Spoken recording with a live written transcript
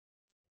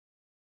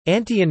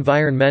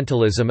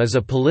Anti-environmentalism is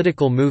a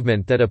political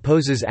movement that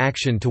opposes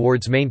action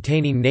towards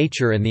maintaining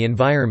nature and the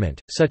environment,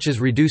 such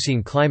as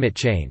reducing climate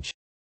change.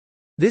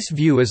 This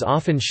view is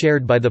often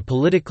shared by the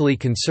politically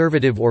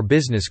conservative or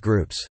business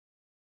groups.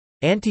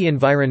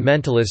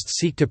 Anti-environmentalists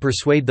seek to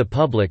persuade the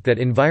public that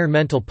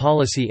environmental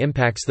policy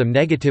impacts them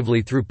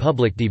negatively through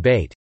public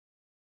debate.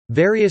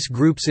 Various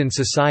groups in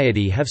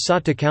society have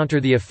sought to counter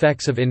the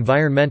effects of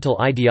environmental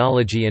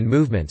ideology and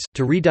movements,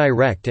 to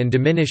redirect and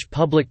diminish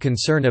public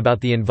concern about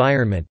the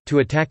environment, to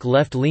attack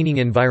left-leaning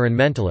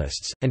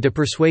environmentalists, and to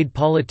persuade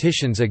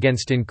politicians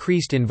against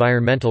increased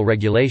environmental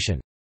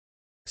regulation.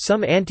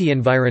 Some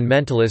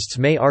anti-environmentalists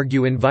may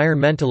argue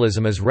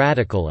environmentalism is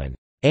radical and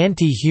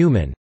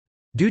anti-human,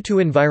 due to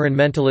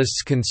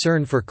environmentalists'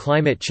 concern for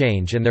climate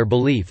change and their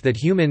belief that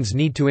humans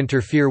need to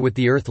interfere with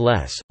the Earth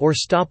less, or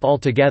stop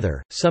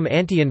altogether. Some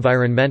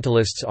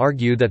anti-environmentalists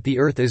argue that the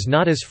Earth is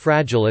not as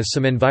fragile as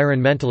some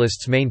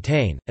environmentalists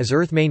maintain, as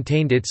Earth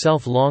maintained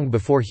itself long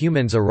before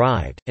humans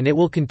arrived, and it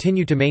will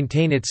continue to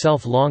maintain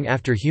itself long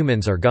after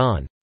humans are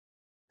gone.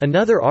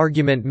 Another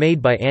argument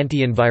made by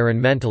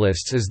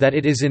anti-environmentalists is that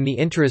it is in the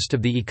interest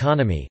of the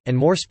economy, and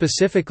more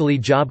specifically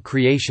job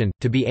creation,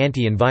 to be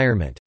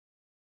anti-environment.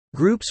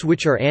 Groups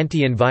which are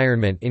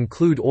anti-environment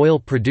include oil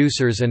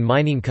producers and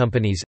mining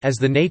companies. As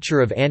the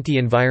nature of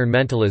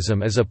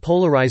anti-environmentalism is a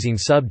polarizing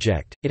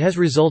subject, it has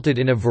resulted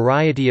in a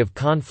variety of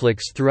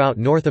conflicts throughout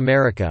North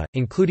America,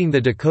 including the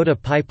Dakota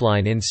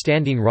Pipeline in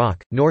Standing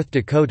Rock, North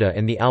Dakota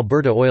and the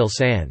Alberta oil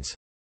sands.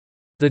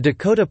 The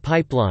Dakota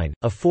Pipeline,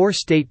 a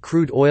four-state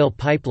crude oil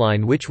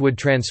pipeline which would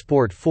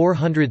transport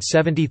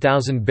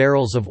 470,000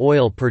 barrels of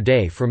oil per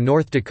day from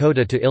North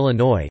Dakota to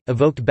Illinois,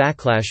 evoked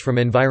backlash from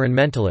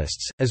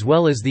environmentalists, as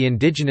well as the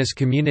indigenous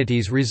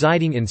communities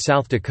residing in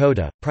South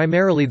Dakota,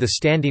 primarily the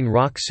Standing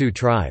Rock Sioux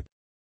tribe.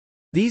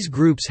 These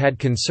groups had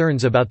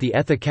concerns about the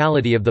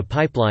ethicality of the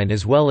pipeline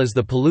as well as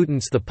the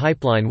pollutants the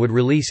pipeline would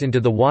release into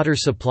the water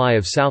supply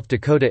of South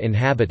Dakota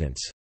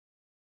inhabitants.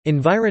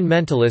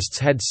 Environmentalists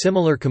had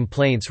similar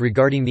complaints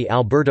regarding the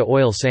Alberta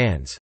oil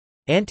sands.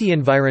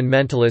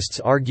 Anti-environmentalists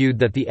argued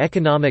that the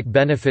economic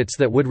benefits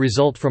that would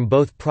result from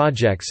both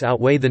projects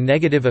outweigh the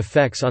negative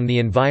effects on the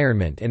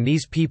environment and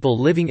these people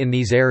living in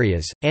these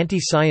areas.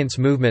 Anti-science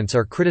movements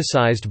are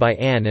criticized by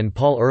Anne and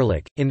Paul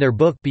Ehrlich, in their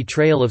book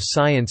Betrayal of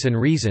Science and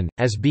Reason,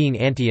 as being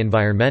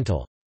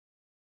anti-environmental.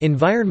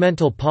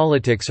 Environmental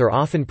politics are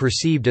often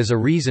perceived as a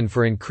reason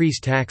for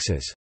increased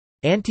taxes.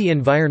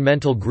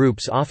 Anti-environmental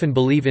groups often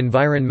believe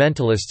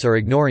environmentalists are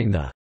ignoring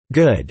the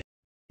good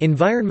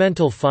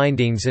environmental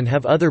findings and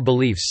have other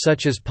beliefs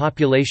such as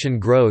population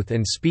growth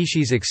and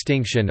species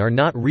extinction are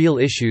not real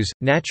issues,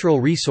 natural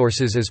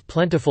resources as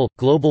plentiful,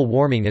 global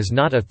warming is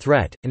not a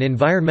threat, and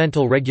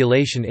environmental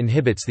regulation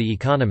inhibits the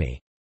economy.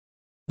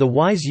 The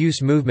wise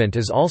use movement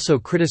is also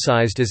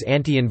criticized as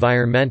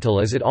anti-environmental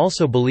as it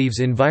also believes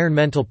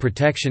environmental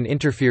protection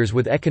interferes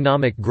with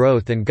economic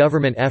growth and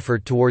government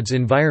effort towards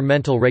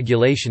environmental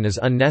regulation is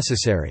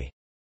unnecessary.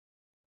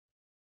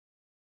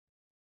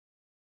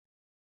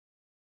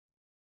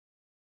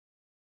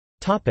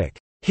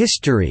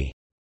 History.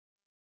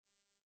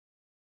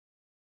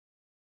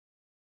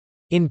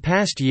 In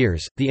past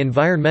years, the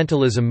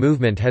environmentalism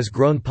movement has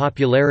grown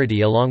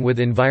popularity along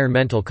with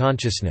environmental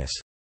consciousness.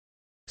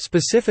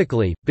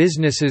 Specifically,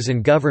 businesses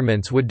and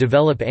governments would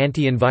develop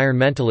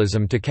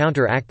anti-environmentalism to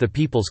counteract the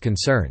people's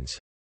concerns.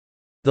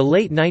 The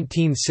late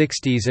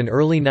 1960s and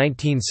early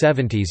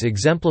 1970s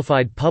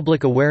exemplified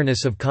public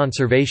awareness of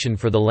conservation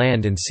for the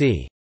land and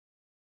sea.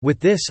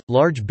 With this,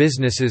 large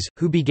businesses,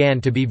 who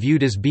began to be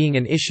viewed as being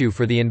an issue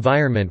for the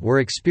environment, were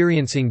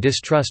experiencing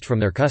distrust from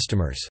their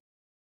customers.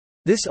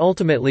 This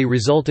ultimately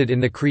resulted in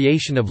the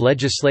creation of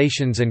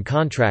legislations and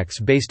contracts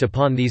based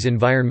upon these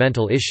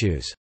environmental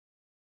issues.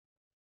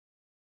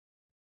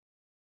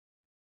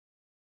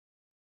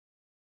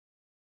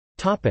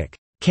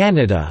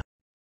 Canada.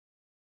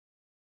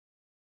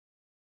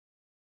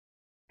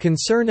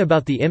 Concern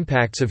about the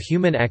impacts of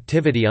human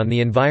activity on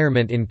the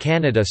environment in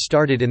Canada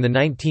started in the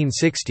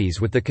 1960s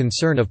with the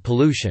concern of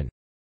pollution.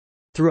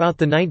 Throughout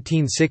the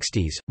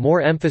 1960s,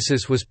 more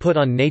emphasis was put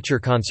on nature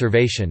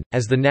conservation,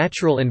 as the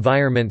natural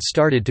environment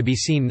started to be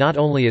seen not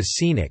only as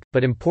scenic,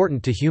 but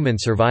important to human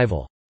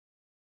survival.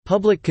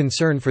 Public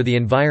concern for the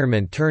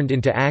environment turned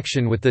into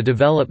action with the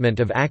development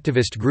of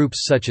activist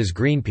groups such as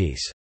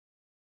Greenpeace.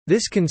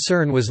 This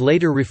concern was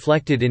later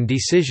reflected in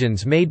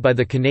decisions made by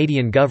the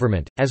Canadian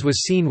government, as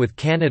was seen with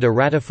Canada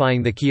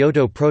ratifying the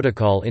Kyoto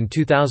Protocol in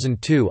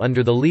 2002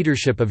 under the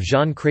leadership of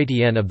Jean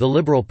Chrétien of the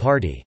Liberal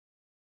Party.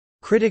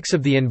 Critics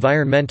of the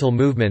environmental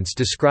movements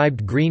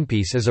described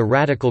Greenpeace as a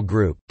radical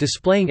group,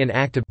 displaying an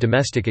act of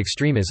domestic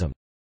extremism.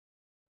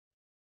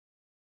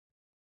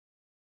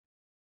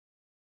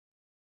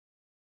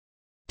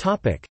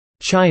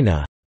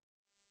 China.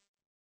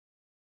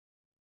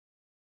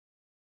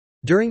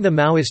 During the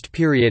Maoist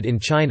period in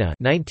China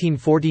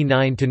 1949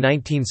 to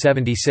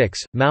 1976,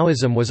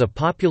 Maoism was a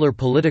popular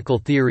political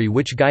theory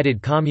which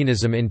guided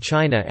communism in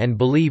China and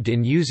believed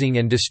in using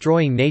and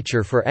destroying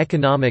nature for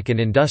economic and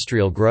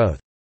industrial growth.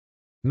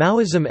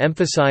 Maoism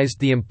emphasized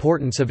the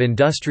importance of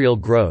industrial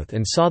growth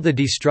and saw the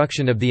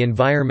destruction of the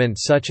environment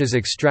such as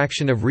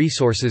extraction of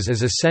resources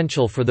as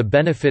essential for the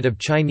benefit of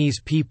Chinese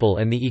people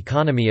and the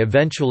economy.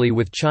 Eventually,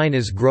 with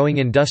China's growing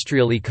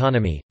industrial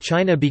economy,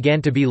 China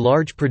began to be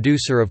large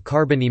producer of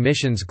carbon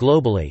emissions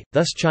globally,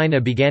 thus China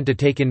began to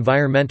take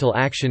environmental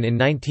action in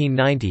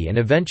 1990 and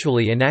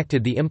eventually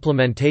enacted the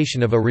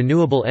implementation of a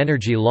renewable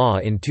energy law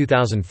in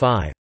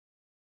 2005.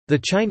 The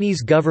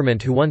Chinese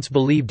government, who once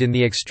believed in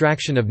the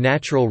extraction of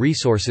natural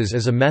resources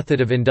as a method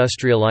of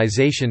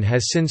industrialization,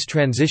 has since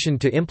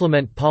transitioned to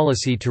implement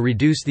policy to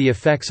reduce the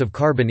effects of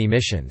carbon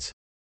emissions.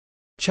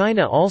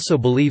 China also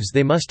believes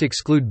they must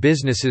exclude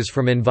businesses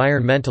from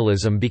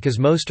environmentalism because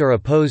most are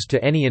opposed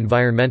to any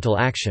environmental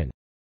action.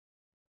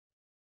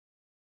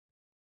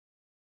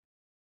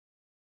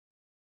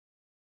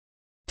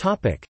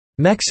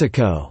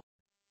 Mexico.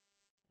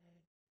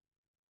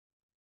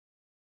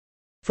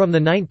 From the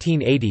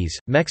 1980s,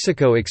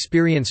 Mexico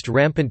experienced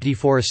rampant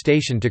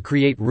deforestation to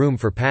create room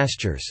for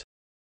pastures.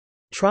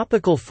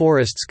 Tropical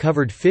forests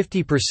covered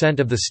 50%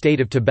 of the state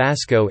of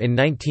Tabasco in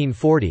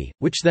 1940,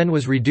 which then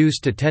was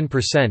reduced to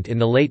 10% in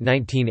the late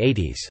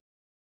 1980s.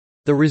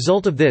 The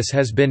result of this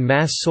has been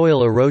mass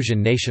soil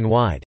erosion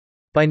nationwide.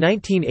 By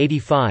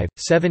 1985,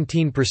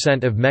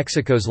 17% of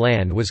Mexico's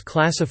land was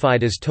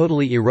classified as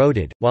totally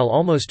eroded, while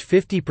almost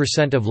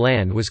 50% of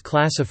land was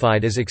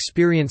classified as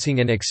experiencing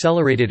an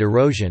accelerated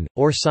erosion,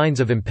 or signs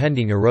of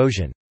impending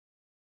erosion.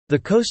 The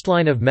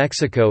coastline of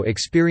Mexico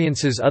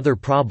experiences other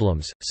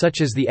problems, such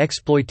as the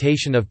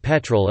exploitation of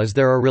petrol, as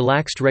there are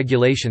relaxed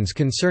regulations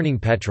concerning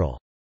petrol.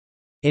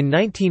 In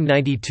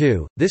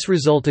 1992, this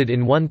resulted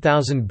in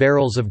 1,000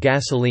 barrels of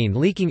gasoline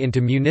leaking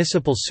into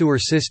municipal sewer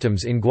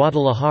systems in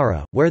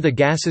Guadalajara, where the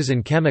gases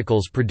and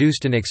chemicals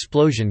produced an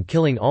explosion,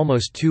 killing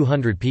almost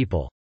 200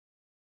 people.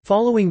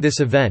 Following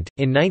this event,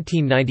 in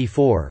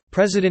 1994,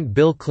 President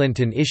Bill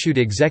Clinton issued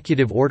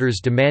executive orders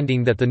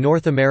demanding that the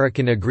North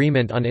American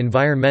Agreement on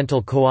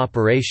Environmental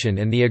Cooperation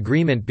and the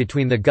agreement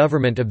between the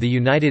Government of the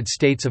United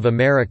States of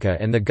America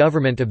and the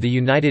Government of the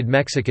United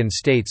Mexican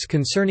States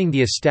concerning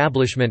the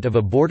establishment of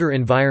a Border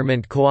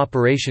Environment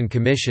Cooperation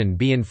Commission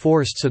be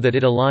enforced so that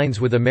it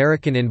aligns with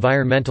American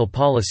environmental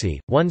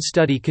policy. One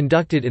study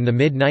conducted in the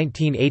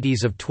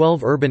mid-1980s of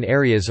 12 urban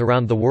areas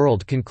around the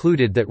world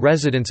concluded that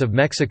residents of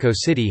Mexico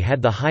City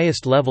had the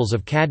highest levels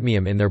of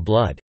cadmium in their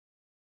blood.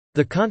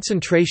 The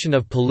concentration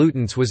of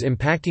pollutants was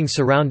impacting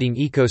surrounding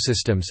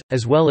ecosystems,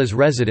 as well as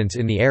residents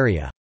in the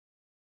area.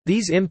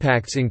 These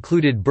impacts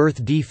included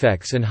birth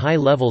defects and high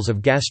levels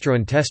of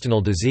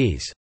gastrointestinal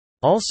disease.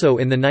 Also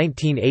in the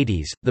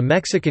 1980s, the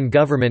Mexican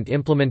government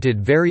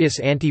implemented various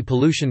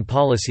anti-pollution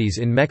policies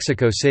in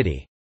Mexico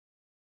City.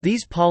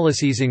 These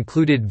policies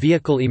included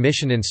vehicle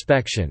emission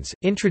inspections,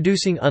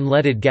 introducing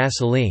unleaded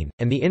gasoline,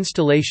 and the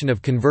installation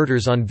of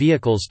converters on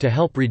vehicles to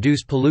help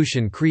reduce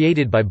pollution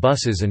created by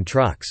buses and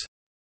trucks.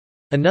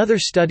 Another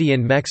study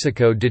in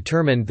Mexico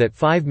determined that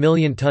 5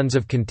 million tons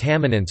of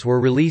contaminants were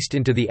released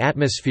into the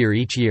atmosphere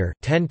each year,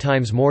 10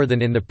 times more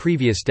than in the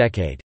previous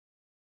decade.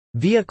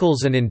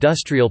 Vehicles and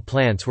industrial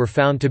plants were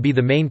found to be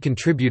the main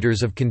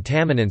contributors of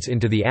contaminants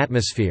into the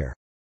atmosphere.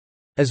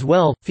 As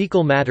well,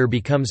 fecal matter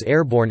becomes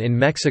airborne in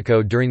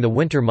Mexico during the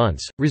winter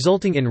months,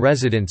 resulting in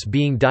residents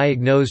being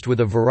diagnosed with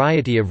a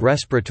variety of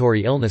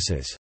respiratory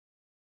illnesses.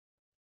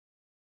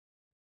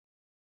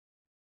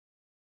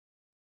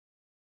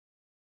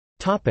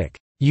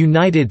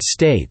 United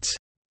States.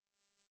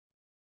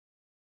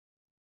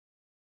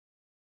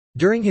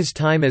 During his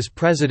time as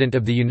President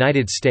of the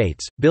United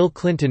States, Bill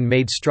Clinton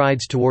made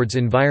strides towards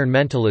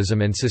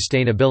environmentalism and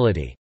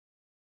sustainability.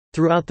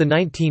 Throughout the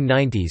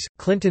 1990s,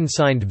 Clinton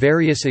signed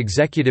various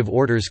executive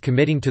orders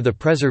committing to the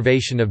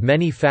preservation of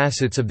many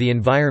facets of the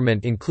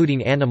environment,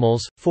 including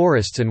animals,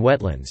 forests and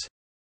wetlands.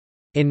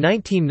 In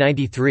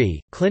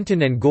 1993,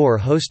 Clinton and Gore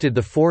hosted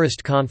the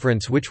Forest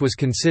Conference, which was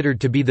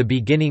considered to be the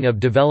beginning of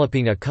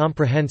developing a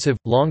comprehensive,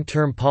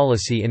 long-term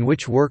policy in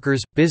which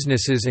workers,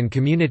 businesses and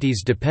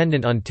communities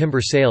dependent on timber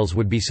sales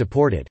would be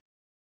supported.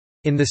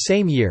 In the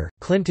same year,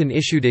 Clinton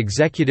issued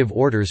executive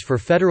orders for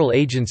federal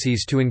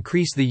agencies to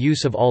increase the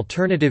use of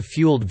alternative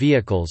fueled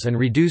vehicles and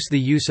reduce the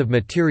use of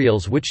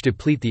materials which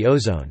deplete the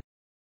ozone.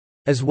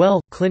 As well,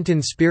 Clinton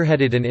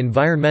spearheaded an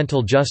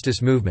environmental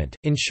justice movement,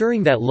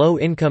 ensuring that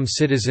low-income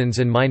citizens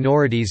and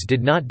minorities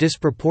did not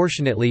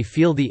disproportionately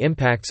feel the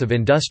impacts of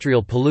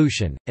industrial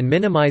pollution, and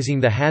minimizing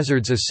the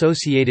hazards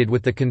associated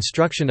with the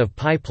construction of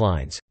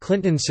pipelines.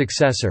 Clinton's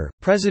successor,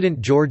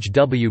 President George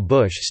W.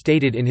 Bush,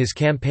 stated in his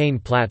campaign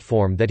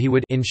platform that he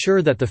would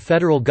ensure that the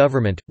federal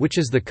government, which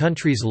is the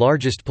country's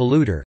largest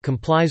polluter,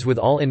 complies with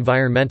all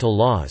environmental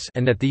laws,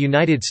 and that the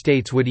United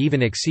States would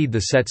even exceed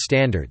the set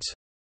standards.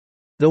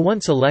 Though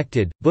once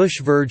elected, Bush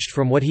verged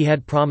from what he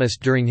had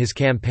promised during his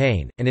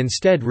campaign, and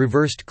instead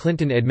reversed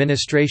Clinton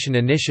administration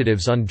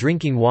initiatives on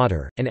drinking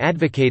water, and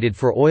advocated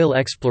for oil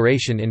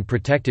exploration in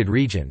protected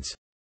regions.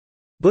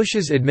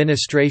 Bush's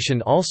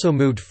administration also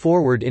moved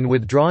forward in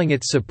withdrawing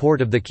its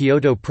support of the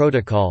Kyoto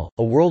Protocol,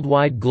 a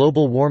worldwide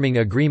global warming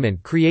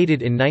agreement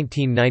created in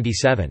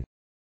 1997.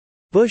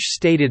 Bush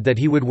stated that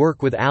he would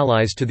work with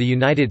allies to the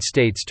United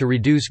States to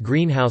reduce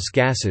greenhouse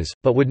gases,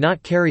 but would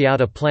not carry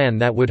out a plan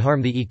that would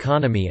harm the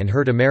economy and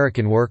hurt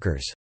American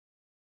workers.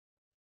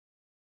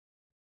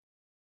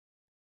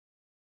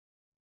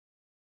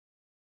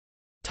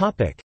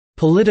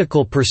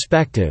 Political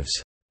perspectives.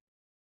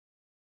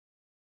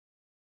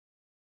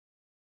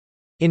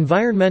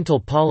 Environmental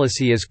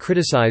policy is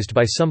criticized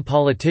by some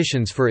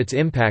politicians for its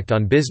impact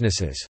on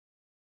businesses.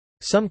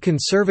 Some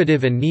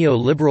conservative and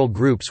neo-liberal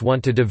groups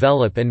want to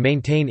develop and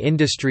maintain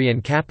industry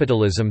and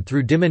capitalism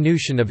through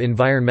diminution of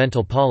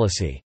environmental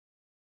policy.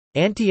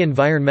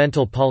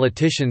 Anti-environmental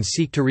politicians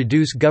seek to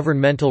reduce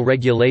governmental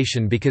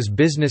regulation because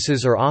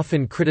businesses are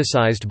often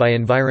criticized by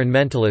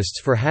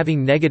environmentalists for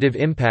having negative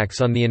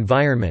impacts on the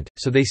environment,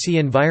 so they see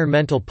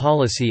environmental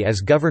policy as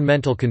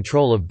governmental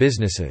control of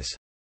businesses.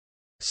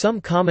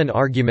 Some common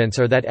arguments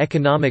are that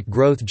economic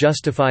growth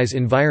justifies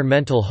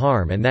environmental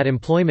harm and that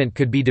employment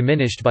could be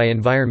diminished by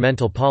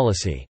environmental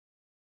policy.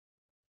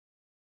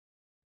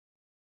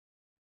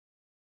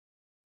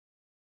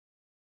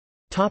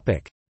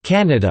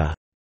 Canada.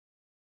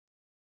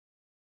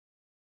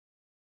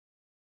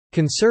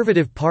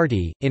 Conservative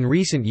Party. In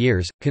recent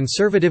years,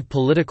 conservative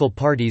political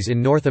parties in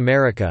North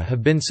America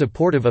have been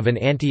supportive of an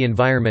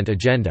anti-environment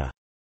agenda.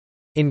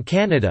 In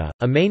Canada,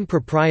 a main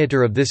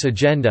proprietor of this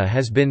agenda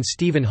has been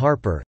Stephen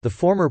Harper, the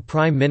former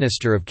Prime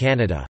Minister of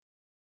Canada.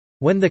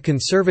 When the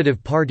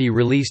Conservative Party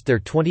released their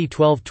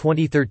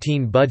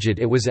 2012-2013 budget,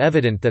 it was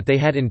evident that they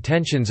had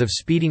intentions of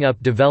speeding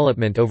up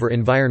development over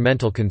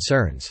environmental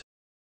concerns.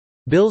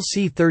 Bill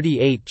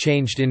C-38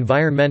 changed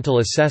environmental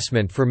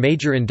assessment for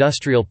major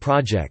industrial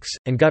projects,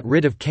 and got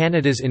rid of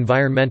Canada's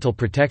environmental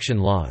protection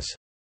laws.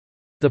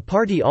 The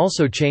party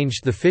also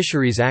changed the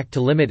Fisheries Act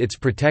to limit its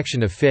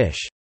protection of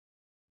fish.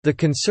 The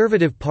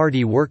Conservative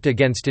Party worked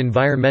against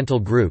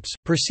environmental groups,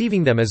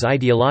 perceiving them as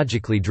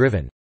ideologically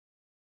driven.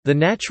 The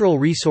Natural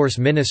Resource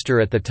Minister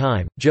at the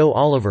time, Joe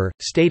Oliver,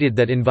 stated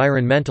that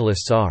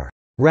environmentalists are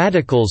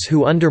radicals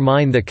who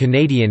undermine the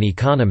Canadian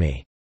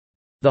economy.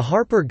 The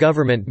Harper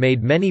government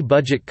made many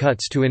budget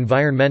cuts to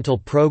environmental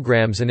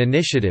programs and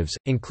initiatives,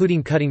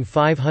 including cutting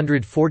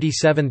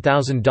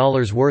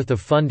 $547,000 worth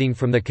of funding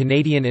from the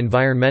Canadian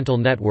Environmental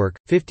Network,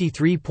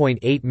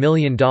 $53.8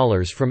 million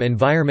from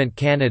Environment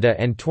Canada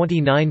and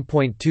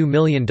 $29.2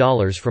 million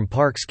from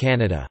Parks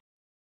Canada.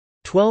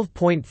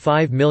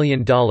 $12.5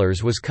 million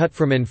was cut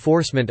from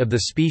enforcement of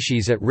the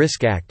Species at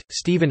Risk Act.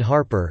 Stephen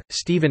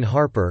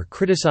Harper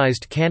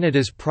criticized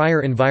Canada's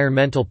prior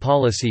environmental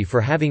policy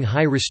for having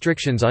high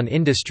restrictions on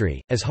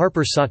industry, as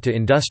Harper sought to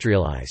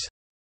industrialize.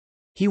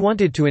 He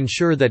wanted to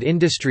ensure that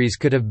industries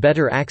could have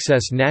better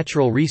access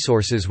natural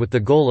resources with the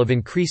goal of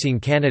increasing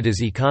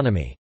Canada's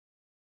economy.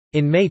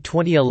 In May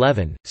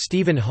 2011,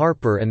 Stephen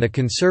Harper and the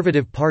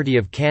Conservative Party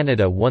of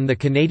Canada won the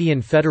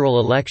Canadian federal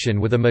election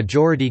with a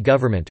majority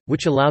government,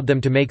 which allowed them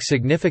to make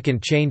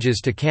significant changes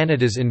to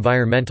Canada's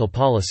environmental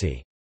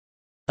policy.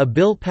 A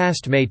bill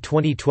passed May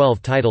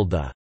 2012 titled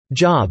the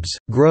Jobs,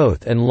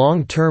 Growth and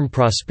Long-Term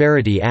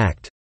Prosperity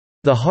Act.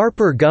 The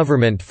Harper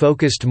government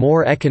focused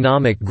more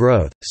economic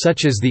growth,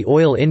 such as the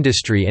oil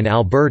industry in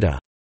Alberta.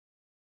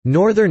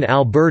 Northern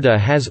Alberta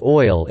has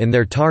oil in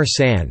their tar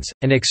sands,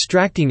 and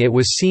extracting it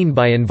was seen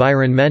by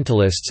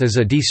environmentalists as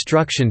a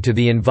destruction to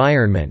the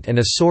environment and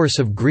a source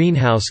of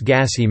greenhouse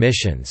gas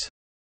emissions.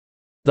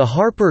 The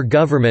Harper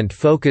government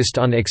focused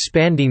on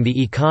expanding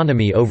the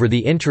economy over the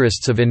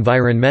interests of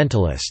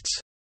environmentalists.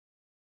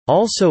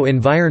 Also,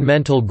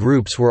 environmental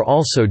groups were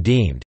also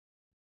deemed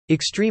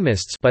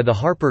extremists by the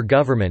Harper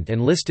government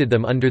and listed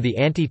them under the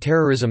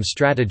anti-terrorism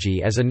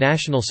strategy as a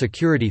national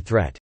security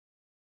threat.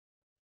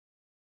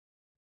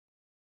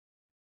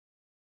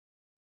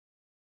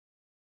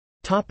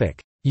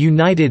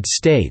 United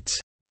States.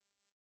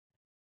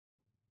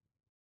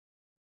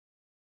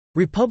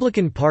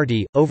 Republican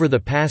Party. Over the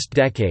past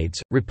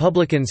decades,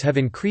 Republicans have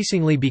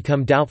increasingly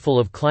become doubtful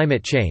of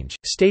climate change,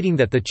 stating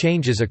that the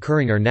changes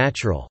occurring are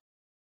natural.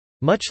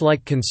 Much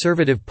like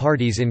conservative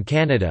parties in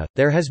Canada,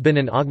 there has been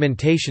an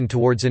augmentation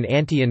towards an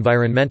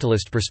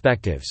anti-environmentalist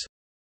perspectives.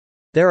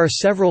 There are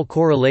several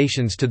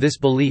correlations to this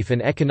belief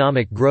in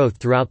economic growth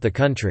throughout the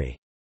country.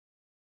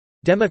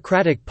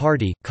 Democratic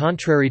Party.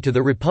 Contrary to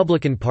the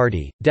Republican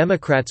Party,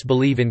 Democrats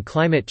believe in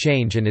climate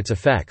change and its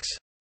effects.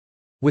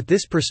 With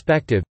this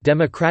perspective,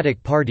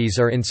 Democratic parties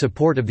are in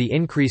support of the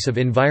increase of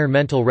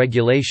environmental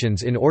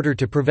regulations in order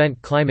to prevent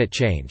climate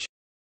change.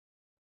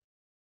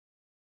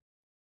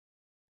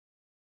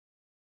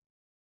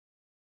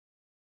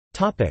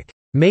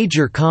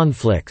 Major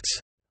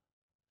conflicts.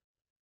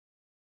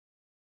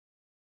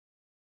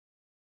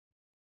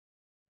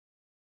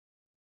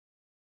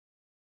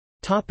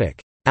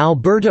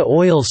 Alberta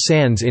oil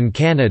sands in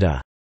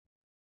Canada.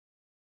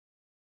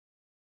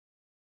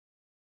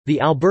 The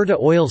Alberta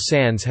oil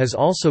sands has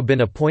also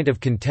been a point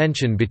of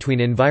contention between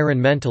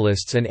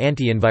environmentalists and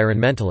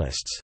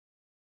anti-environmentalists.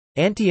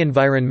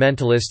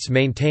 Anti-environmentalists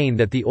maintain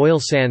that the oil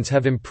sands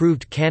have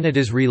improved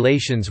Canada's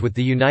relations with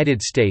the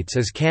United States,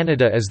 as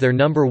Canada is their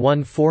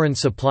 #1 foreign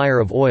supplier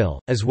of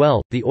oil. As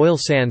well, the oil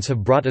sands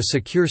have brought a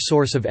secure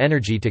source of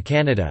energy to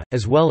Canada,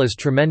 as well as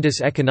tremendous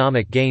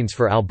economic gains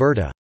for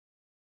Alberta.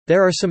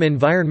 There are some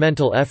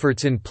environmental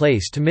efforts in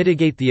place to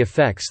mitigate the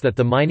effects that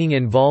the mining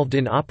involved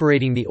in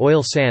operating the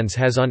oil sands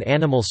has on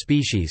animal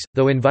species,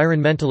 though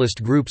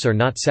environmentalist groups are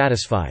not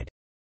satisfied.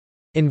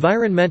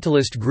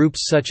 Environmentalist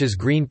groups such as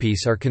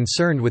Greenpeace are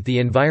concerned with the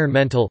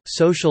environmental,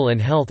 social and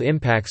health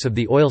impacts of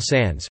the oil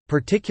sands,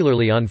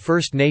 particularly on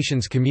First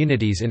Nations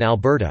communities in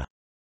Alberta.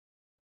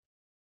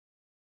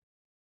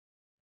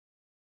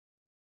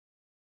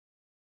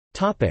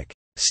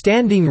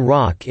 Standing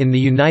Rock in the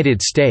United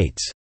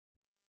States.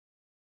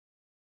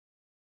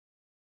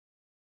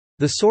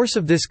 The source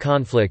of this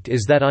conflict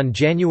is that on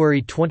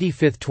January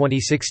 25,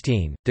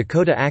 2016,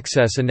 Dakota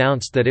Access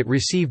announced that it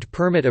received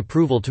permit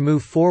approval to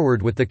move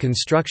forward with the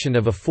construction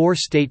of a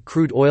 4-state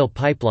crude oil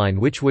pipeline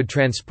which would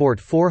transport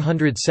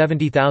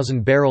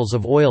 470,000 barrels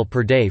of oil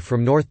per day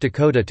from North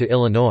Dakota to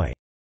Illinois.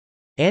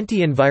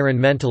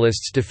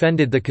 Anti-environmentalists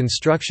defended the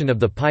construction of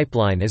the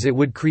pipeline as it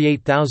would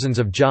create thousands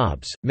of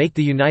jobs, make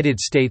the United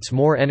States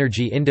more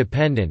energy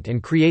independent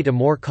and create a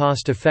more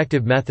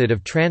cost-effective method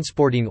of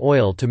transporting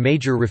oil to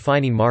major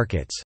refining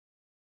markets.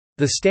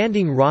 The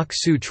Standing Rock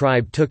Sioux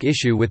tribe took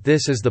issue with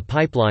this as the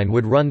pipeline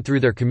would run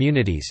through their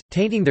communities,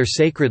 tainting their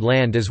sacred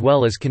land as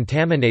well as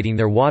contaminating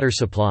their water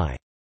supply.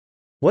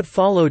 What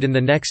followed in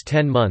the next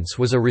 10 months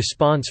was a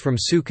response from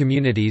Sioux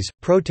communities,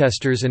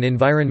 protesters and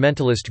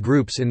environmentalist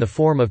groups in the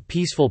form of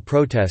peaceful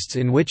protests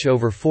in which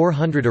over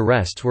 400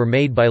 arrests were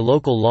made by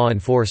local law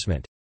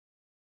enforcement.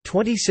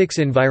 26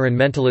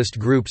 environmentalist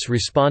groups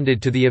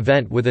responded to the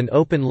event with an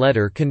open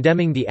letter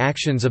condemning the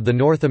actions of the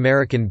North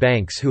American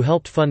banks who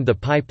helped fund the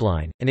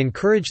pipeline, and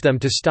encouraged them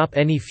to stop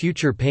any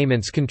future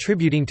payments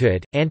contributing to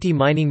it.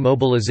 Anti-mining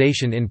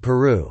mobilization in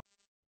Peru.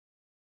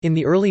 In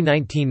the early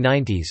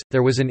 1990s,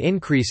 there was an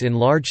increase in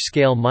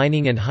large-scale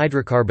mining and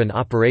hydrocarbon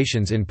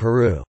operations in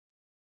Peru.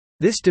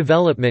 This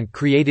development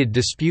created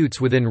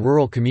disputes within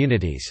rural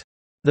communities.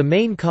 The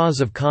main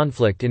cause of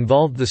conflict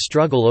involved the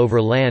struggle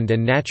over land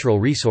and natural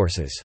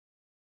resources.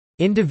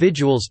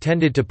 Individuals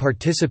tended to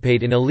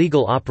participate in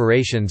illegal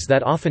operations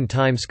that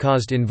oftentimes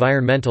caused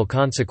environmental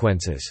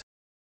consequences.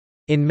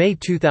 In May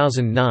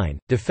 2009,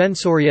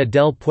 Defensoría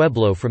del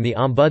Pueblo from the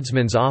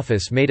Ombudsman's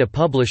Office made a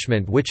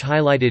publication which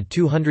highlighted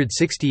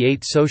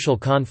 268 social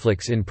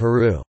conflicts in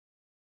Peru.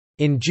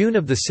 In June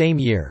of the same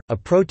year, a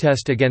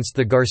protest against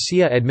the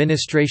Garcia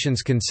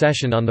administration's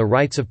concession on the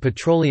rights of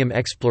petroleum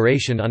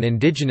exploration on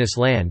indigenous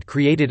land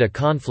created a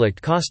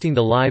conflict costing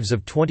the lives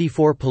of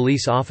 24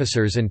 police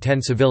officers and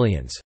 10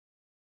 civilians.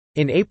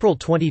 In April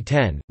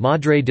 2010,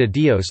 Madre de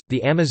Dios,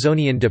 the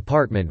Amazonian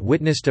department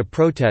witnessed a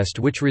protest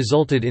which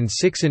resulted in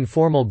 6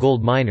 informal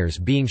gold miners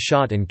being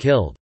shot and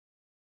killed.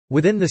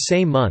 Within the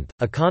same month,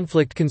 a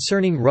conflict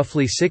concerning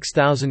roughly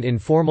 6,000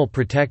 informal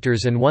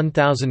protectors and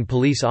 1,000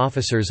 police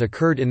officers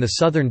occurred in the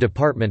southern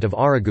department of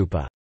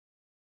Aregupa.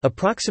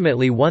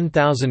 Approximately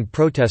 1,000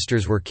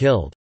 protesters were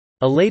killed.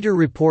 A later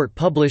report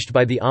published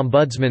by the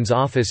Ombudsman's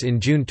Office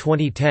in June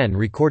 2010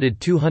 recorded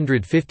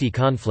 250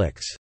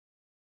 conflicts.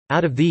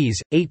 Out of these,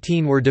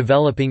 18 were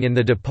developing in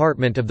the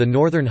department of the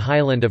Northern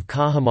Highland of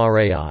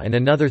Kahamaraya and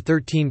another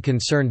 13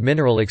 concerned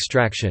mineral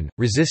extraction,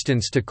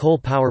 resistance to coal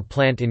power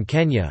plant in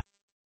Kenya.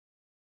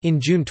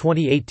 In June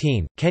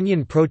 2018,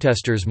 Kenyan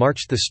protesters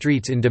marched the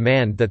streets in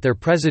demand that their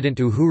president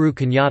Uhuru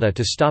Kenyatta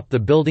to stop the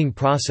building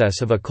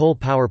process of a coal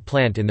power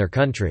plant in their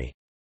country.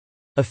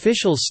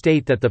 Officials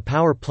state that the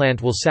power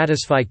plant will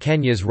satisfy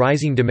Kenya's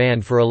rising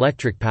demand for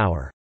electric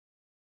power.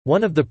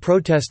 One of the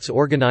protest's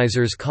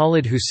organizers,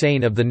 Khalid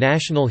Hussein of the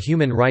National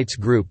Human Rights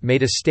Group,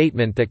 made a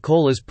statement that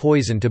coal is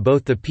poison to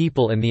both the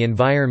people and the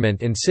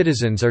environment, and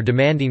citizens are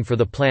demanding for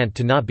the plant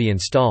to not be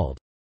installed.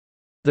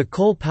 The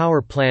coal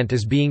power plant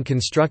is being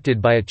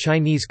constructed by a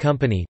Chinese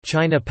company,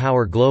 China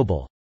Power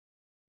Global.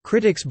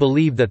 Critics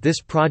believe that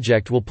this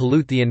project will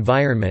pollute the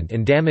environment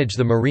and damage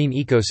the marine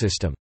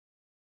ecosystem.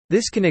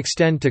 This can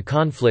extend to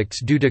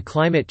conflicts due to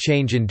climate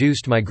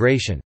change-induced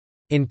migration.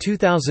 In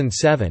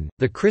 2007,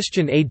 the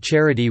Christian aid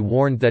charity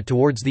warned that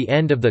towards the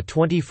end of the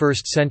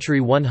 21st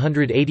century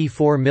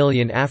 184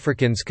 million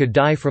Africans could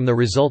die from the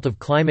result of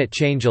climate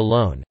change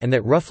alone, and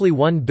that roughly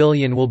 1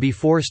 billion will be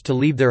forced to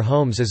leave their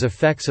homes as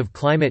effects of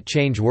climate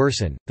change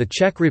worsen. The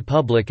Czech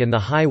Republic and the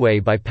Highway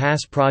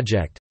Bypass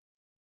Project.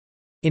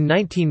 In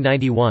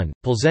 1991,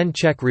 Plzeň,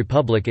 Czech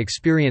Republic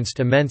experienced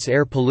immense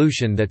air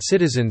pollution that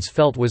citizens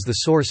felt was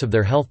the source of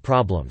their health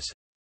problems.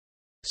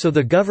 So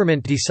the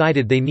government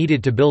decided they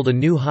needed to build a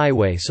new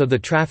highway so the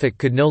traffic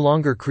could no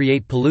longer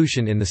create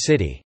pollution in the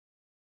city.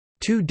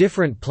 2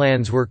 different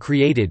plans were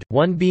created,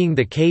 one being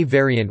the K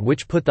variant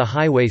which put the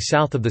highway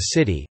south of the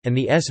city, and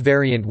the S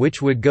variant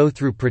which would go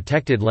through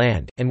protected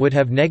land, and would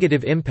have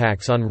negative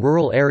impacts on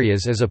rural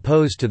areas as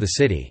opposed to the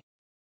city.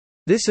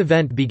 This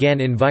event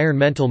began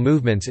environmental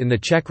movements in the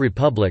Czech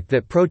Republic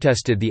that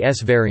protested the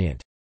S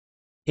variant.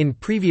 In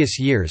previous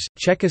years,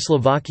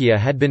 Czechoslovakia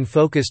had been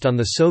focused on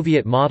the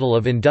Soviet model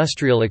of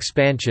industrial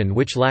expansion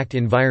which lacked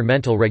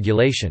environmental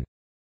regulation.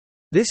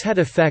 This had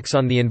effects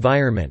on the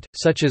environment,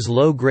 such as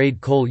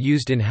low-grade coal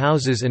used in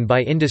houses and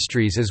by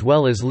industries as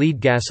well as lead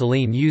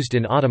gasoline used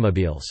in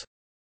automobiles.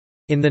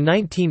 In the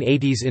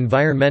 1980s,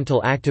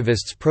 environmental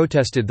activists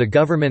protested the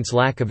government's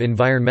lack of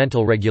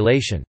environmental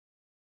regulation.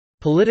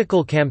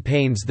 Political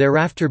campaigns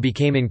thereafter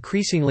became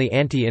increasingly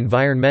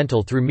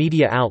anti-environmental through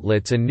media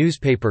outlets and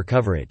newspaper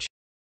coverage.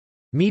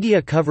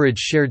 Media coverage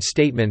shared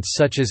statements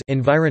such as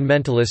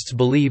 "Environmentalists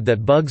believe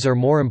that bugs are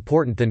more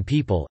important than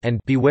people"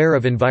 and "Beware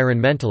of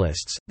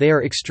environmentalists, they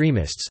are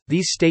extremists."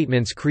 These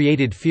statements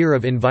created fear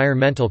of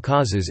environmental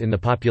causes in the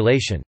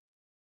population.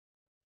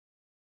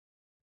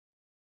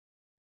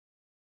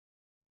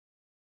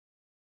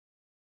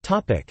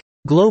 Topic: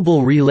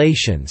 Global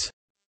relations.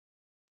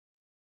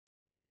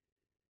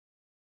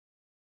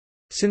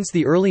 Since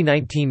the early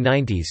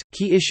 1990s,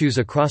 key issues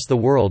across the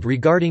world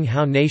regarding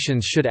how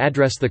nations should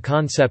address the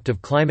concept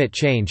of climate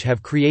change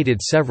have created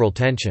several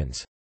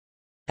tensions.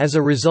 As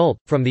a result,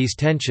 from these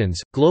tensions,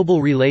 global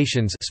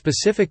relations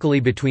specifically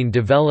between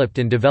developed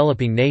and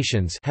developing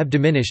nations have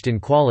diminished in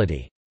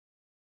quality.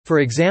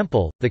 For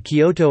example, the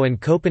Kyoto and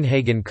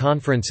Copenhagen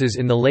conferences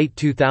in the late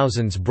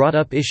 2000s brought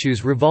up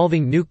issues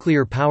revolving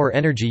nuclear power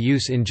energy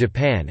use in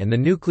Japan and the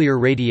nuclear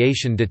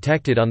radiation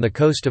detected on the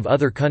coast of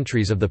other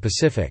countries of the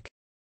Pacific.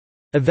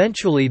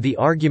 Eventually the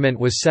argument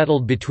was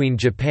settled between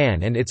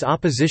Japan and its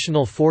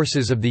oppositional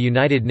forces of the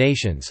United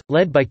Nations,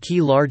 led by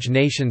key large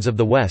nations of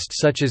the West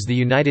such as the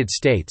United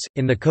States,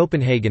 in the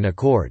Copenhagen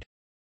Accord.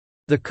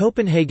 The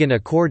Copenhagen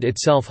Accord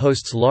itself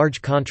hosts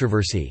large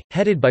controversy,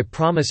 headed by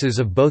promises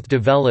of both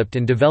developed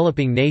and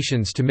developing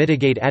nations to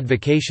mitigate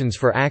advocations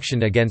for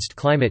action against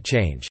climate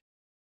change.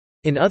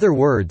 In other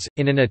words,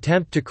 in an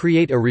attempt to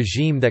create a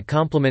regime that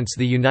complements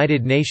the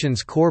United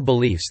Nations core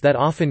beliefs that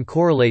often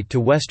correlate to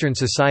Western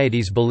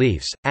societies'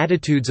 beliefs,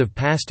 attitudes of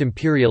past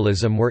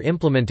imperialism were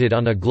implemented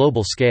on a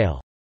global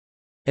scale.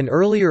 An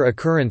earlier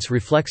occurrence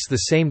reflects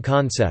the same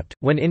concept,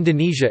 when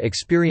Indonesia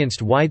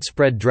experienced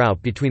widespread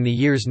drought between the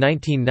years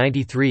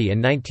 1993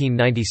 and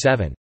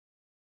 1997.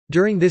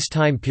 During this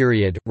time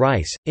period,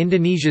 rice,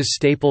 Indonesia's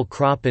staple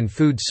crop and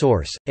food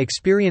source,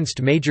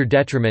 experienced major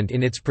detriment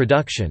in its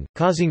production,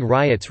 causing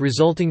riots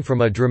resulting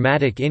from a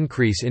dramatic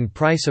increase in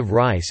price of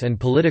rice and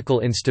political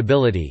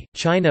instability.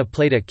 China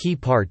played a key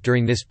part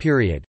during this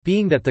period,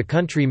 being that the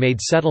country made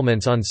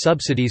settlements on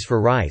subsidies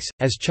for rice,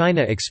 as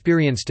China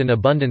experienced an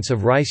abundance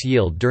of rice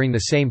yield during the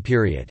same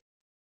period.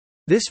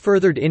 This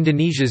furthered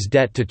Indonesia's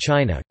debt to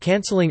China,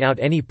 cancelling out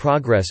any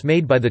progress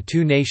made by the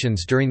two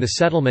nations during the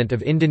settlement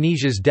of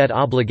Indonesia's debt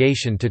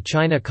obligation to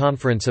China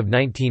Conference of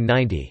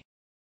 1990.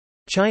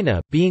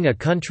 China, being a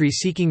country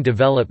seeking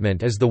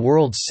development as the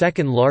world's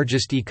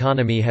second-largest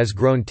economy, has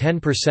grown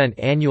 10%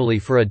 annually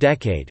for a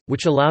decade,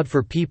 which allowed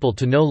for people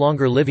to no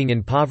longer living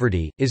in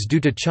poverty, is due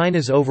to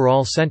China's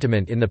overall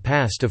sentiment in the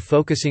past of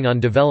focusing on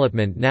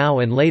development now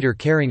and later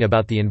caring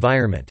about the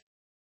environment.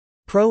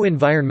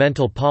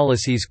 Pro-environmental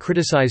policies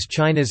criticize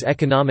China's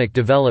economic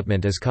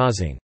development as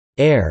causing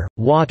air,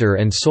 water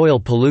and soil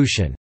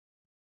pollution.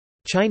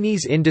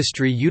 Chinese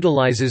industry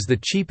utilizes the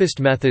cheapest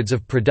methods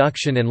of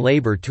production and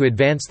labor to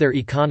advance their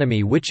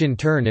economy, which in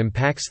turn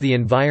impacts the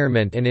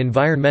environment, and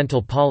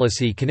environmental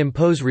policy can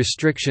impose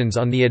restrictions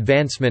on the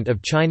advancement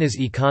of China's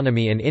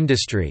economy and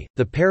industry.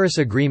 The Paris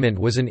Agreement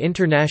was an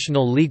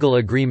international legal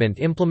agreement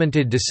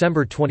implemented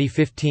December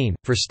 2015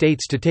 for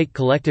states to take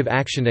collective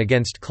action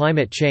against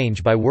climate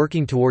change by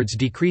working towards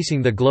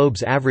decreasing the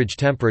globe's average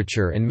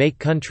temperature and make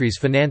countries'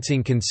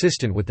 financing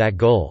consistent with that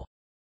goal.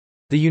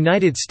 The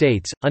United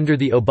States, under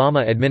the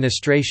Obama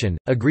administration,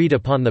 agreed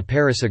upon the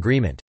Paris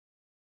Agreement.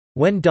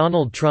 When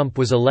Donald Trump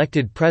was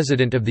elected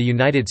President of the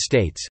United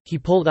States, he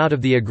pulled out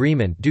of the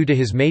agreement due to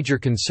his major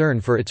concern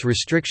for its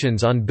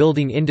restrictions on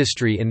building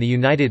industry in the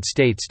United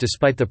States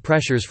despite the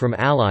pressures from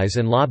allies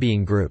and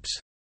lobbying groups.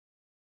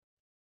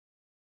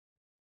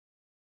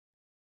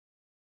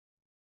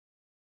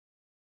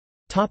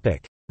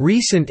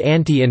 Recent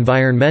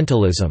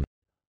anti-environmentalism.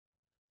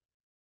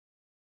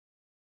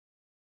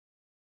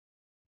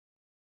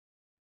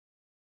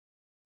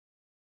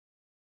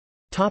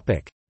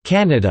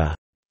 Canada.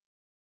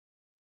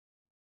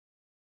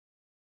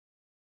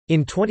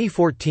 In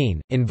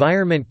 2014,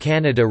 Environment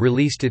Canada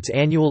released its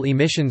annual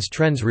Emissions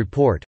Trends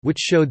Report, which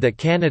showed that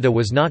Canada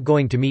was not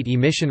going to meet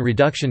emission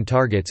reduction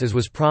targets as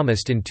was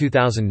promised in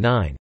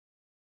 2009.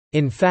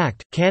 In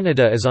fact,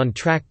 Canada is on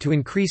track to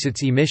increase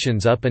its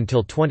emissions up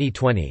until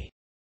 2020.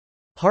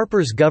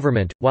 Harper's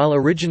government, while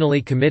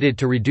originally committed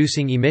to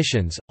reducing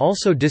emissions,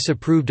 also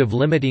disapproved of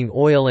limiting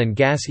oil and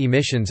gas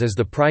emissions as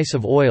the price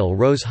of oil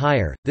rose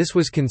higher. This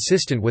was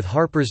consistent with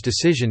Harper's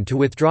decision to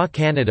withdraw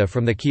Canada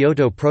from the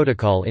Kyoto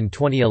Protocol in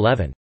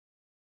 2011.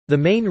 The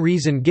main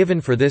reason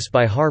given for this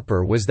by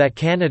Harper was that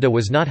Canada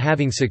was not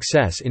having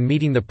success in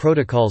meeting the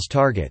protocol's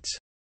targets.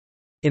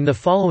 In the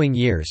following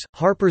years,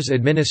 Harper's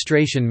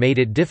administration made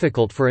it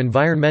difficult for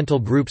environmental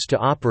groups to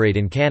operate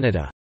in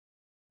Canada.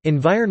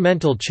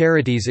 Environmental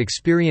charities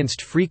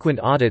experienced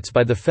frequent audits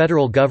by the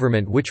federal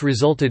government which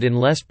resulted in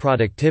less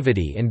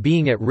productivity and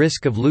being at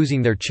risk of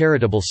losing their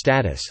charitable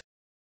status.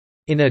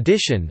 In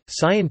addition,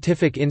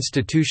 scientific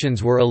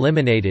institutions were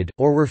eliminated,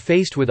 or were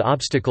faced with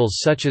obstacles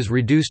such as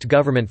reduced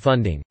government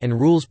funding, and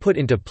rules put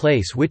into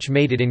place which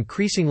made it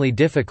increasingly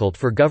difficult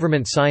for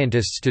government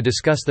scientists to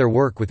discuss their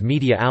work with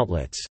media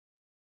outlets.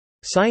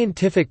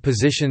 Scientific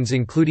positions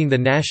including the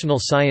National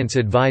Science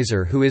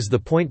Advisor, who is the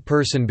point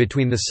person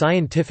between the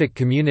scientific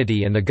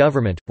community and the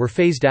government, were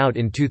phased out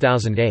in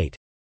 2008.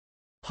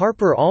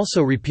 Harper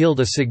also repealed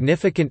a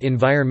significant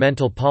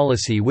environmental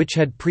policy which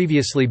had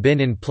previously been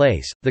in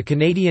place, the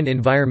Canadian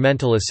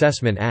Environmental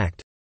Assessment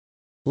Act.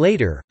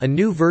 Later, a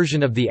new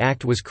version of the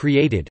Act was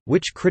created,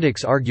 which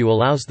critics argue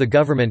allows the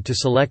government to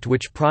select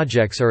which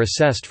projects are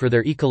assessed for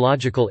their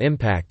ecological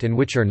impact and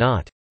which are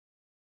not.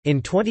 In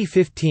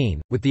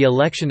 2015, with the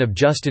election of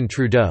Justin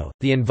Trudeau,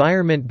 the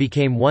environment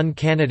became one of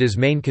Canada's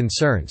main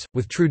concerns,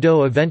 with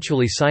Trudeau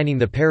eventually signing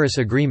the Paris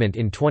Agreement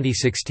in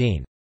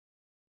 2016.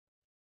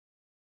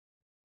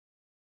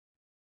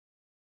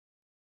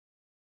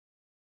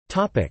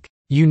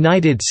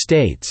 United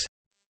States.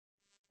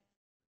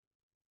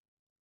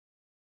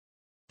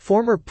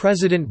 Former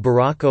President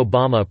Barack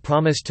Obama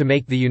promised to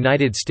make the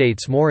United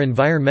States more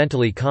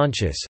environmentally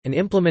conscious, and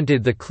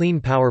implemented the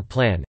Clean Power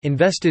Plan,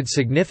 invested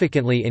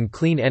significantly in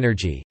clean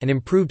energy, and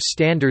improved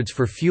standards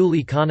for fuel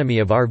economy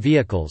of our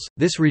vehicles.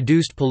 This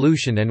reduced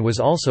pollution and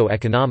was also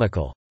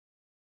economical.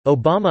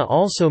 Obama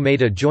also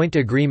made a joint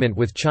agreement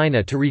with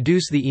China to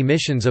reduce the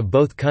emissions of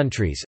both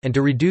countries, and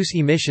to reduce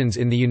emissions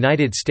in the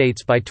United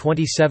States by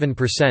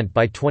 27%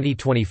 by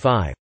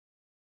 2025.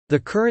 The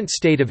current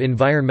state of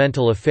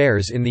environmental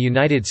affairs in the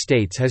United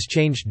States has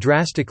changed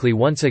drastically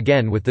once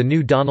again with the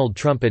new Donald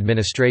Trump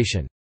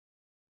administration.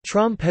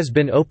 Trump has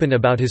been open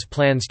about his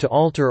plans to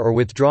alter or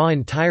withdraw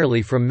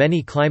entirely from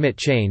many climate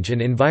change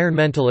and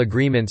environmental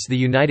agreements the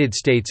United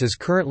States is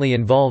currently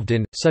involved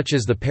in, such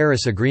as the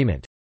Paris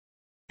Agreement.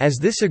 As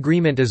this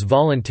agreement is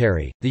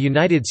voluntary, the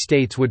United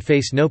States would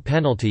face no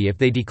penalty if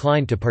they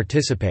declined to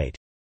participate.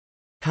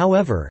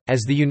 However,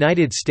 as the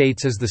United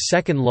States is the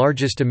second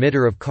largest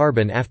emitter of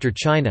carbon after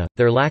China,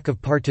 their lack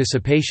of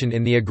participation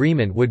in the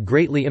agreement would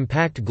greatly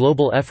impact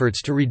global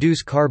efforts to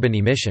reduce carbon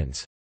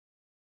emissions.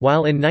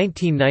 While in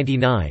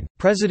 1999,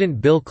 President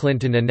Bill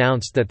Clinton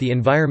announced that the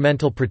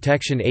Environmental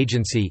Protection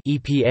Agency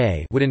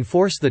 (EPA) would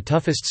enforce the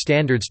toughest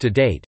standards to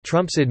date,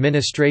 Trump's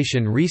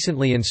administration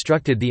recently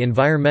instructed the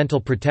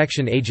Environmental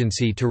Protection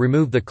Agency to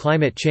remove the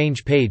climate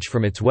change page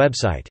from its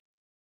website.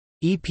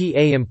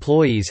 EPA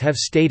employees have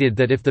stated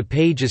that if the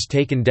page is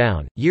taken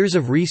down, years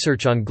of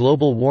research on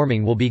global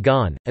warming will be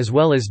gone, as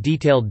well as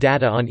detailed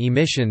data on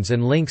emissions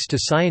and links to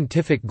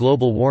scientific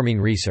global warming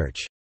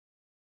research.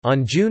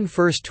 On June 1,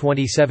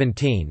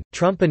 2017,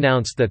 Trump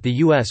announced that the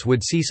U.S.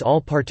 would cease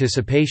all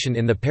participation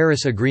in the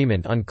Paris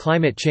Agreement on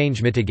climate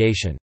change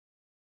mitigation.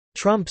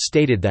 Trump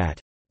stated that,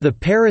 "The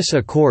Paris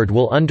Accord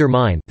will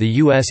undermine the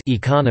U.S.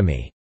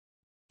 economy,"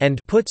 and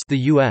puts the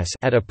U.S.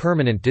 at a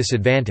permanent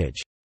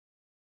disadvantage.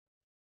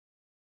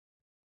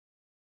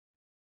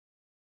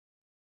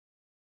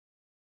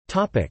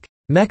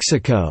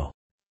 Mexico.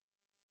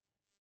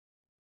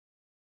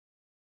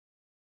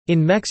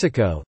 In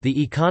Mexico,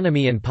 the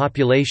economy and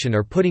population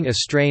are putting a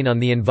strain on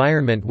the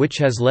environment which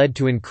has led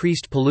to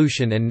increased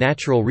pollution and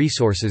natural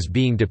resources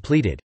being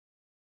depleted.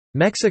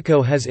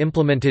 Mexico has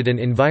implemented an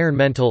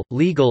environmental,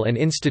 legal and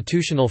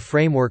institutional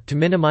framework to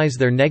minimize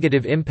their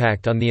negative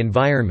impact on the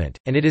environment,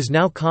 and it is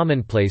now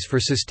commonplace for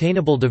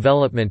sustainable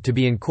development to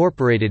be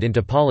incorporated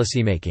into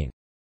policymaking.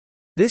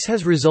 This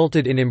has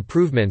resulted in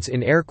improvements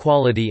in air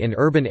quality in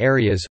urban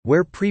areas,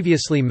 where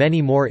previously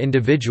many more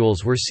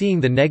individuals were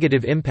seeing the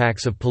negative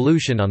impacts of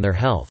pollution on their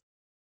health.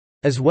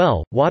 As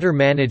well, water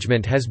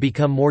management has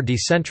become more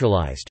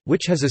decentralized,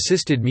 which has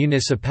assisted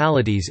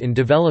municipalities in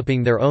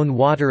developing their own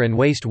water and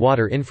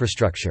wastewater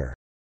infrastructure.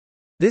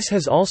 This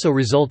has also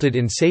resulted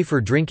in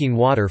safer drinking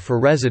water for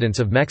residents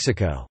of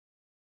Mexico.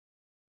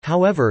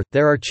 However,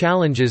 there are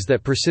challenges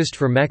that persist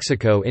for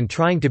Mexico in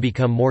trying to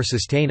become more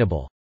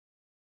sustainable.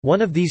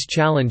 One of these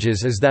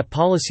challenges is that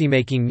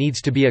policymaking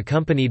needs to be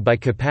accompanied by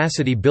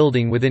capacity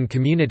building within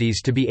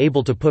communities to be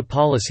able to put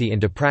policy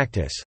into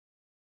practice.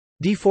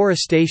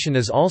 Deforestation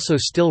is also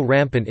still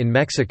rampant in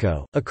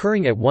Mexico,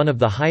 occurring at one of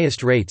the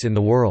highest rates in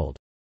the world.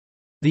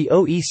 The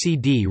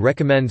OECD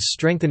recommends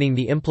strengthening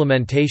the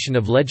implementation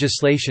of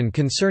legislation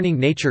concerning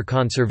nature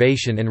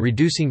conservation and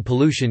reducing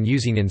pollution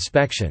using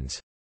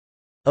inspections.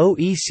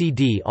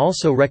 OECD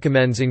also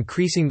recommends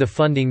increasing the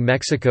funding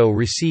Mexico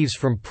receives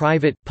from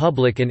private,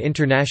 public and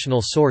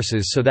international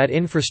sources so that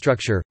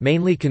infrastructure,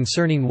 mainly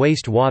concerning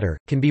wastewater,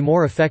 can be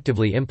more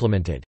effectively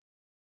implemented.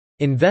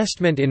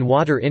 Investment in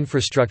water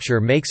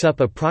infrastructure makes up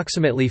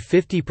approximately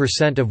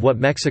 50% of what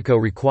Mexico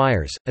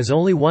requires, as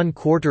only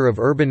 1/4 of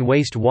urban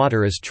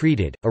wastewater is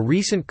treated. A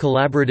recent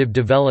collaborative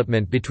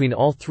development between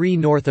all three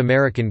North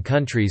American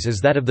countries is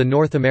that of the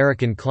North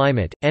American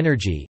Climate,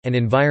 Energy, and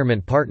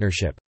Environment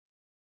Partnership.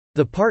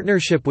 The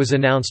partnership was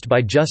announced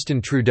by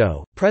Justin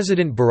Trudeau,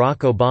 President Barack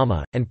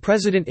Obama, and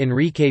President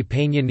Enrique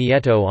Peña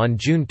Nieto on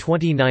June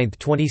 29,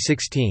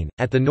 2016,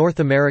 at the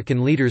North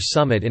American Leaders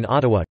Summit in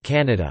Ottawa,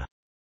 Canada.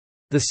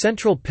 The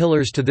central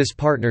pillars to this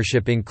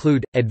partnership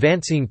include,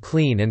 advancing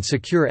clean and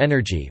secure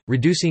energy,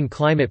 reducing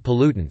climate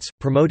pollutants,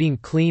 promoting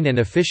clean and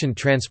efficient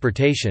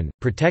transportation,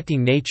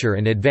 protecting nature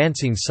and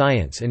advancing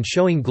science and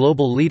showing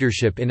global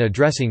leadership in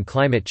addressing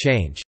climate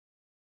change.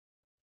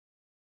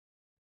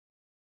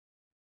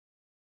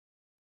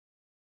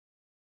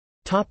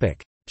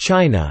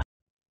 China.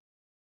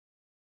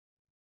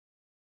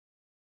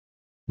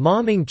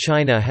 Maoming,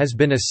 China has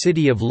been a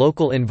city of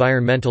local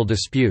environmental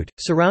dispute,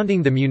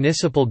 surrounding the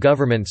municipal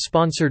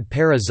government-sponsored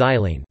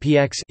para-xylene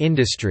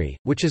industry,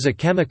 which is a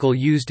chemical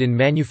used in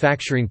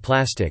manufacturing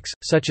plastics,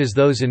 such as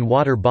those in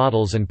water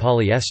bottles and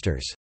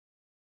polyesters.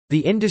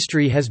 The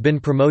industry has been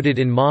promoted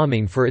in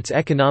Maoming for its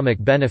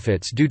economic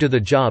benefits due to the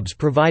jobs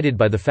provided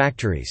by the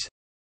factories.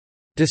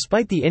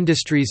 Despite the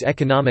industry's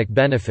economic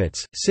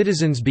benefits,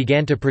 citizens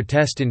began to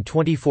protest in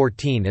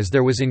 2014 as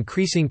there was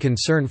increasing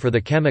concern for the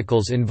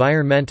chemical's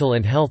environmental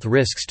and health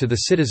risks to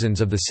the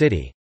citizens of the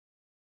city.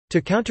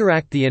 To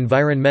counteract the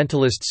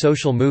environmentalist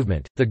social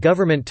movement, the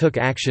government took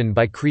action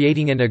by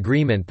creating an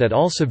agreement that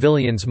all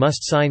civilians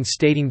must sign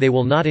stating they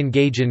will not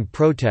engage in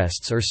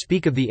protests or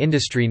speak of the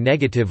industry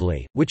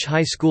negatively, which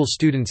high school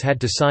students had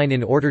to sign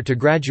in order to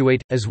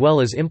graduate, as well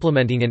as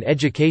implementing an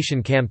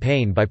education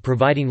campaign by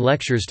providing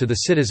lectures to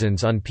the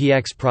citizens on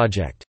PX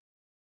project.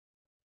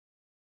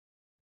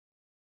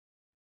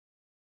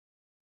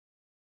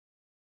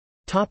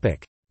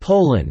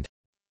 Poland.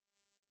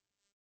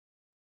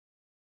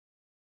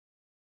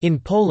 In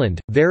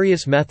Poland,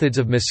 various methods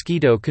of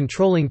mosquito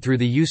controlling through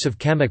the use of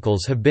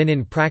chemicals have been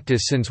in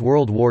practice since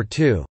World War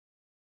II.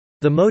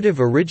 The motive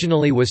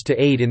originally was to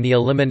aid in the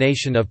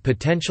elimination of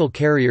potential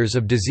carriers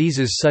of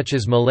diseases such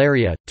as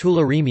malaria,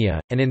 tularemia,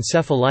 and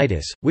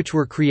encephalitis, which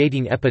were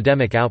creating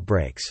epidemic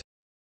outbreaks.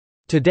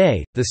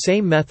 Today, the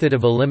same method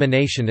of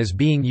elimination is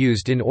being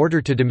used in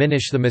order to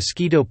diminish the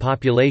mosquito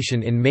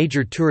population in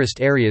major tourist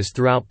areas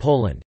throughout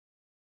Poland.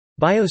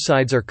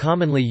 Biocides are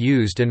commonly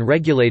used and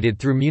regulated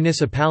through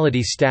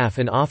municipality staff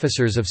and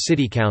officers of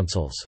city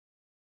councils.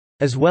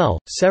 As well,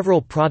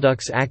 several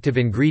products' active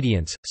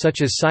ingredients,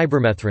 such as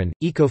cypermethrin,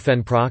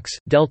 ecofenprox,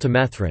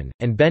 deltamethrin,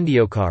 and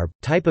bendiocarb,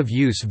 type of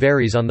use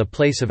varies on the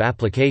place of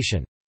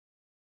application.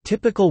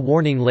 Typical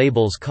warning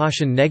labels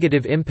caution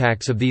negative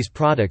impacts of these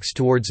products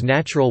towards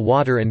natural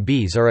water and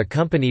bees are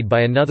accompanied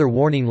by another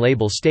warning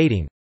label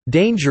stating,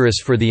 "dangerous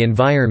for the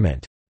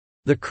environment."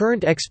 The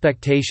current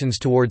expectations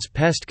towards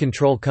pest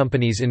control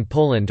companies in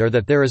Poland are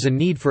that there is a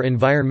need for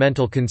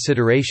environmental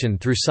consideration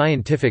through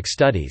scientific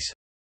studies.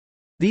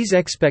 These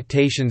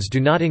expectations do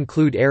not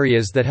include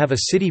areas that have a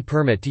city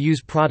permit to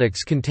use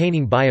products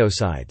containing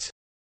biocides.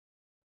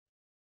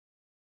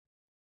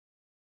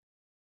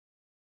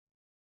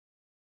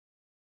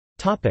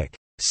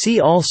 See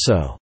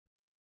also: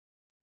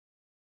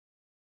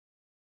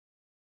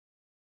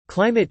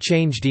 climate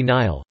change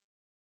denial,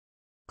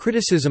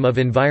 criticism of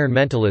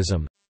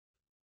environmentalism,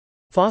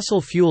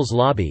 fossil fuels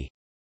lobby,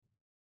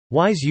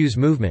 wise use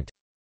movement,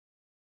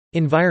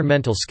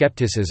 environmental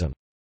skepticism.